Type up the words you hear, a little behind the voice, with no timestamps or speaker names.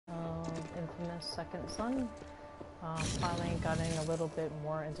infamous second son. Finally getting a little bit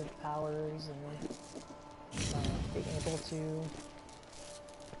more into the powers and being able to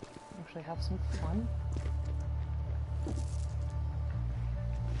actually have some fun.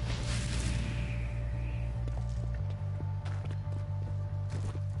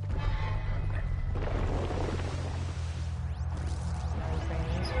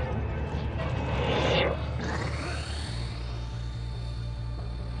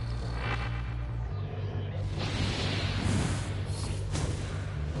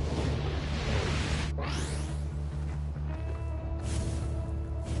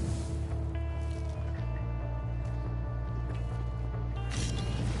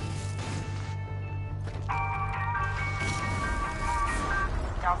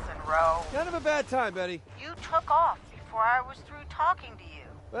 Kind of a bad time, Betty. You took off before I was through talking to you.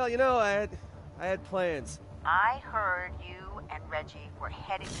 Well, you know, I had plans. I heard you and Reggie were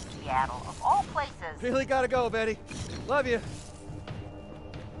heading to Seattle, of all places. Really gotta go, Betty. Love you.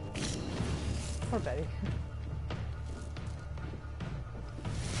 Poor Betty.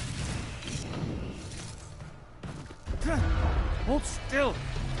 Hold still.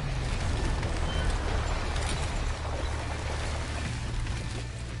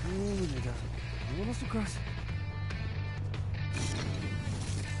 Almost across.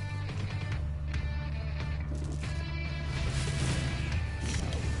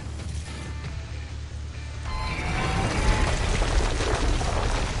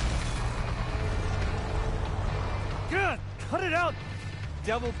 Good! Cut it out!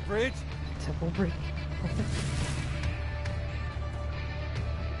 Devil Bridge! Devil Bridge.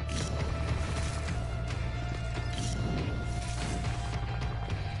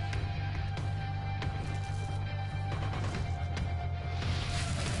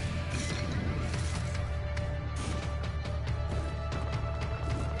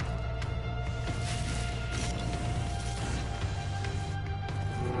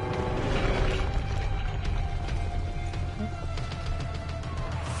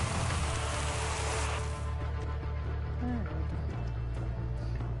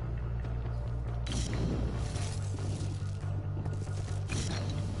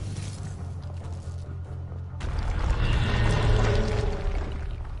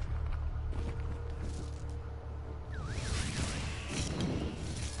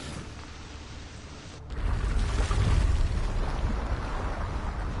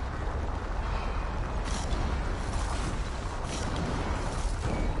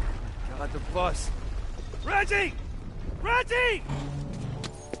 The bus. Reggie! Reggie!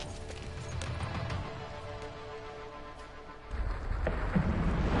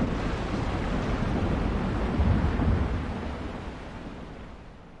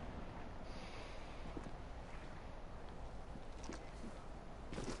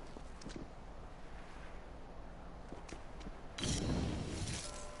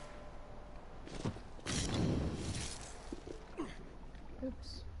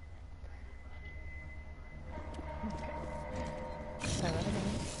 Oops. Try that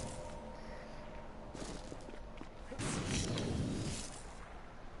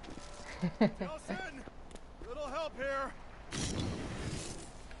again. Nelson! Little help here.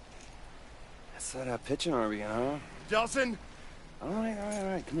 That's that pitching army, huh? Delson! All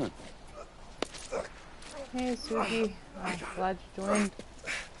right, come on. Hey, Suki. I'm glad you joined.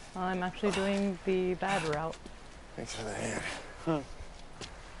 I'm actually doing the bad route. Thanks for the hand. Huh.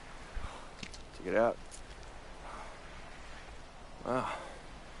 Check it out. Wow.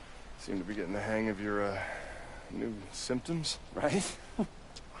 Seem to be getting the hang of your, new symptoms. Right?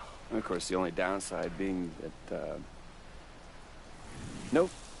 And of course, the only downside being that,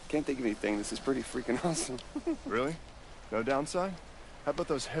 nope, can't think of anything. This is pretty freaking awesome. Really? No downside? How about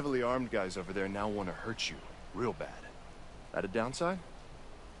those heavily armed guys over there now want to hurt you? Real bad. That a downside?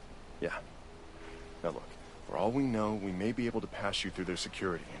 Yeah. Now look, for all we know, we may be able to pass you through their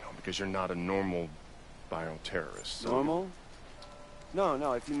security, you know, because you're not a normal bioterrorist. So... Normal?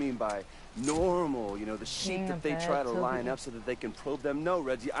 No, if you mean by normal, you know, the sheep that they try to line up so that they can probe them. No,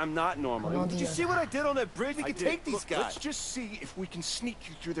 Reggie, I'm not normal. Did you see what I did on that bridge? We can take these guys. Let's just see if we can sneak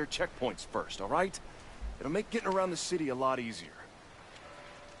you through their checkpoints first, all right? It'll make getting around the city a lot easier.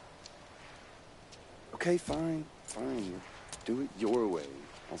 Okay, fine. Do it your way.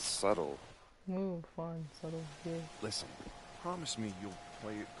 I'll settle. Ooh, fun, subtle, yeah. Listen, promise me you'll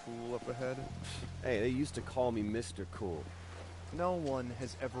play it cool up ahead. Hey, they used to call me Mr. Cool. No one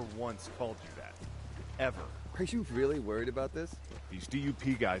has ever once called you that. Ever. Are you really worried about this? These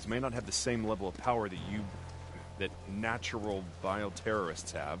DUP guys may not have the same level of power that natural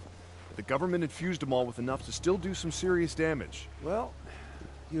bioterrorists have, but the government infused them all with enough to still do some serious damage. Well,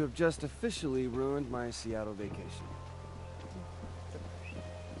 You have just officially ruined my Seattle vacation.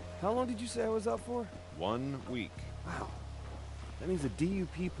 How long did you say I was out for? 1 week. Wow. That means the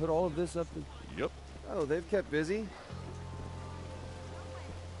DUP put all of this up in... Yep. Oh, they've kept busy?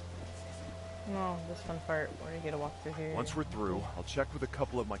 No, this fun part where you get to walk through here. Once we're through, I'll check with a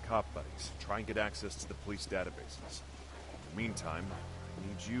couple of my cop buddies, try and get access to the police databases. In the meantime, I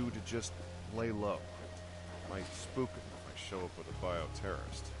need you to just lay low. Might spook them if I show up with a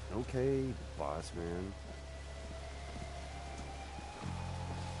bioterrorist. Okay, boss man.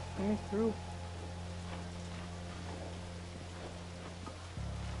 Let me through.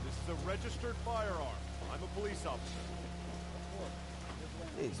 This is a registered firearm. I'm a police officer.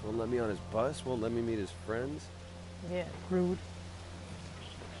 Hey, so won't let me on his bus, won't let me meet his friends. Yeah, rude.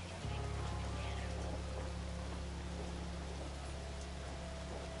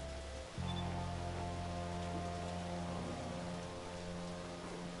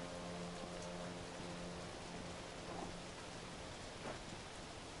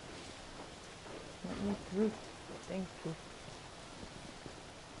 Let me through. Thank you.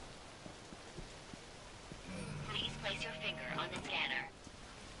 Please place your finger on the scanner.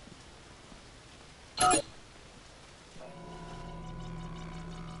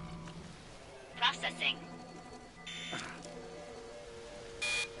 Processing.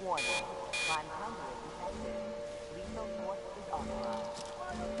 Warning. Crime handling detected. Lethal force is authorized.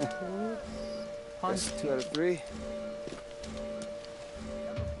 Punch. That's 2 out of 3.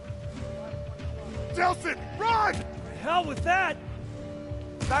 Delson, run! Hell with that!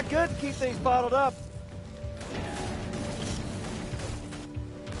 Not good to keep things bottled up.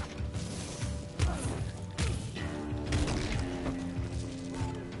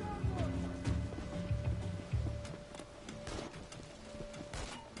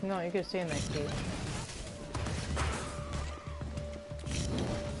 No, you could stay in that cage.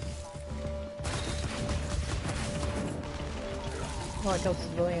 Oh, I killed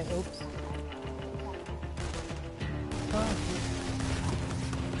civilian. Oops. Oh.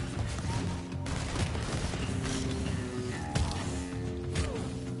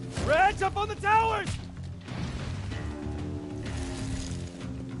 Reds up on the towers!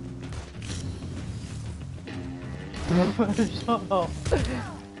 Shut up.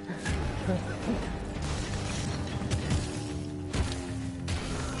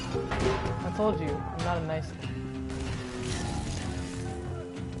 I told you, I'm not a nice guy.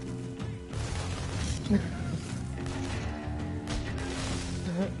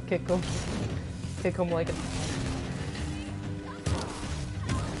 Kick him. Kick him like a... Oh,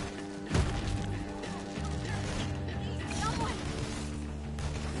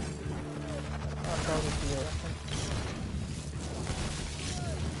 that was the reference.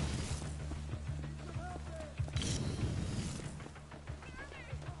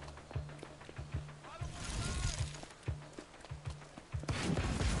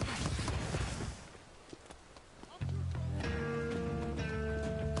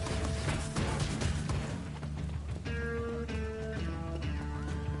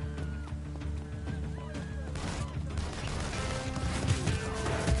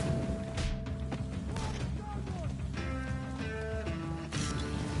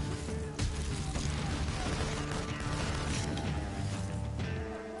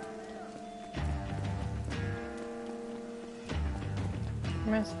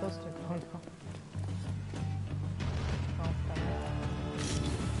 Where am I supposed to go now? Okay.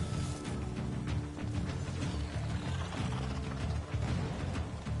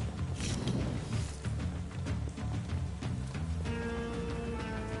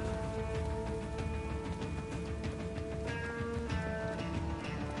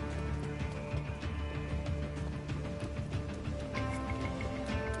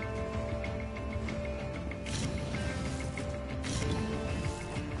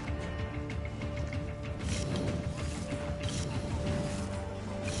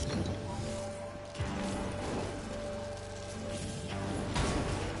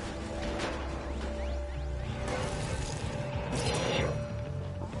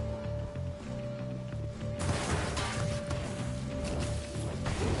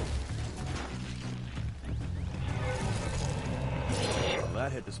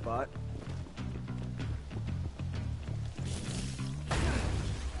 That hit the spot.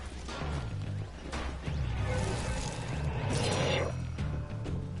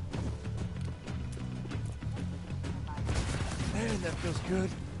 Man, that feels good.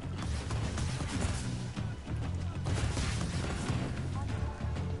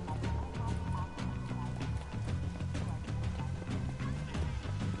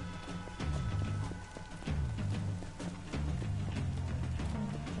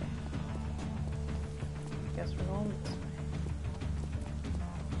 guess we're going this way.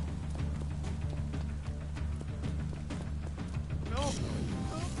 No.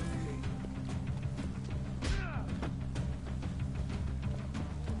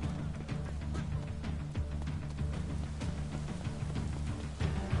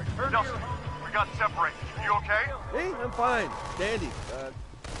 Nelson, we got separated. You okay? Hey, I'm fine. Dandy.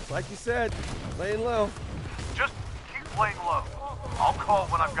 Like you said, laying low. Just keep playing low. I'll call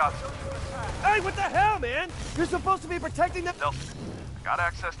when I've got some. Hey, what the hell, man? You're supposed to be protecting them. Nelson, I got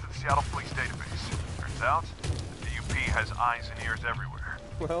access to the Seattle Police database. Turns out, the DUP has eyes and ears everywhere.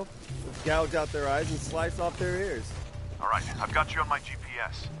 Well, let's gouge out their eyes and slice off their ears. All right, I've got you on my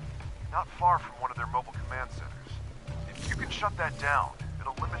GPS. Not far from one of their mobile command centers. If you can shut that down,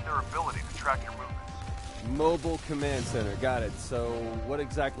 it'll limit their ability to track your movements. Mobile command center, got it. So what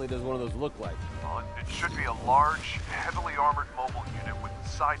exactly does one of those look like? Well, it should be a large, heavily armored mobile unit with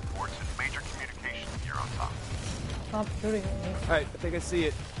side ports and major communications gear on top. Stop shooting at me. Alright, I think I see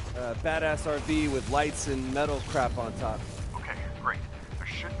it. Badass RV with lights and metal crap on top. Okay, great. There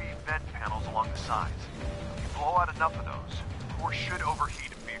should be vent panels along the sides. If you blow out enough of those, the core should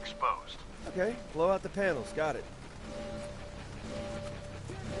overheat and be exposed. Okay, blow out the panels, got it.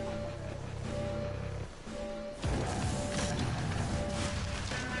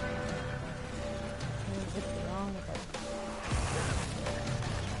 Hit the wrong button.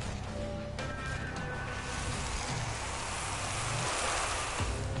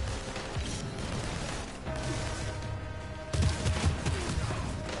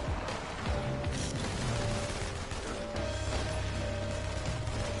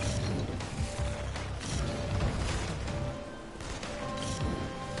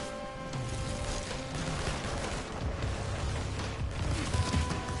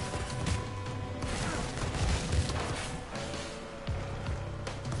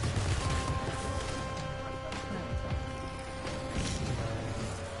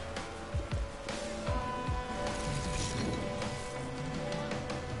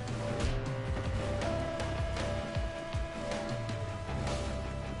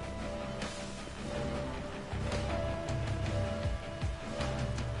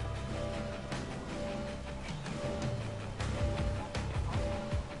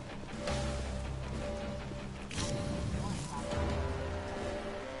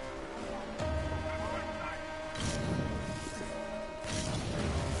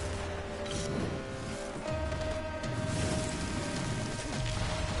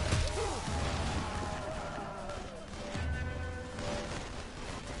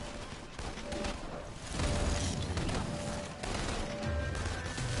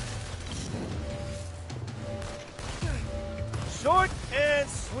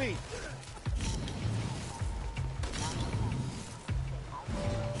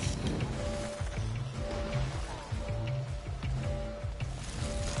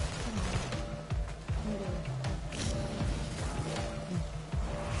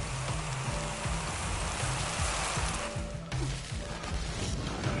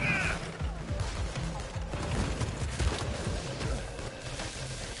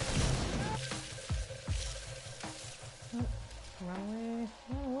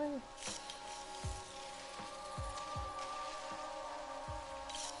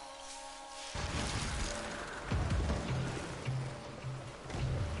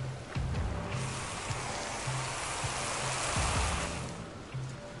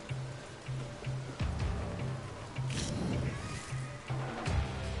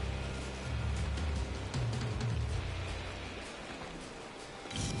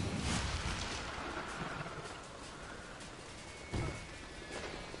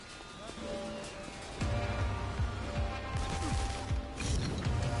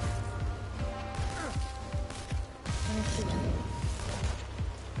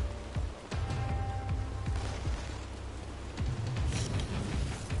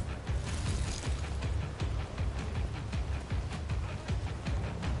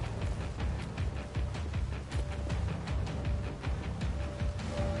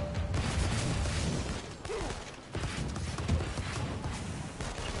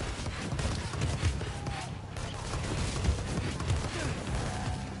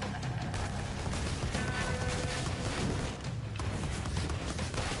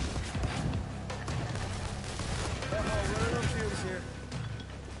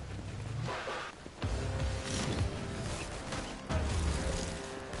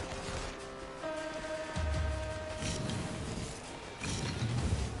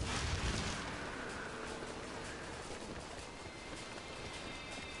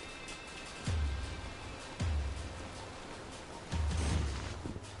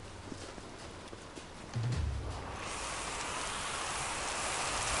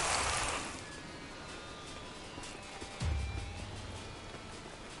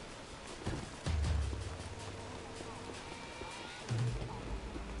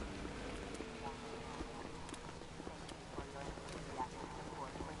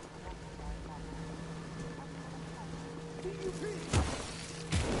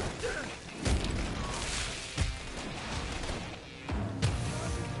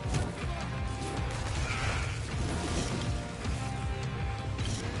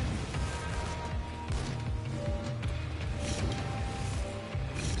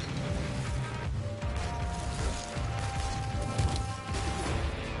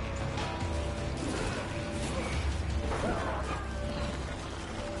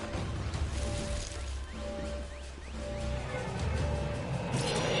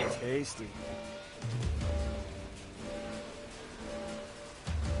 tasty.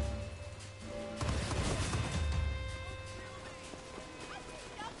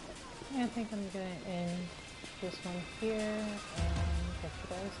 I think I'm gonna end this one here and catch you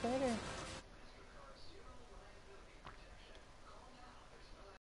guys later.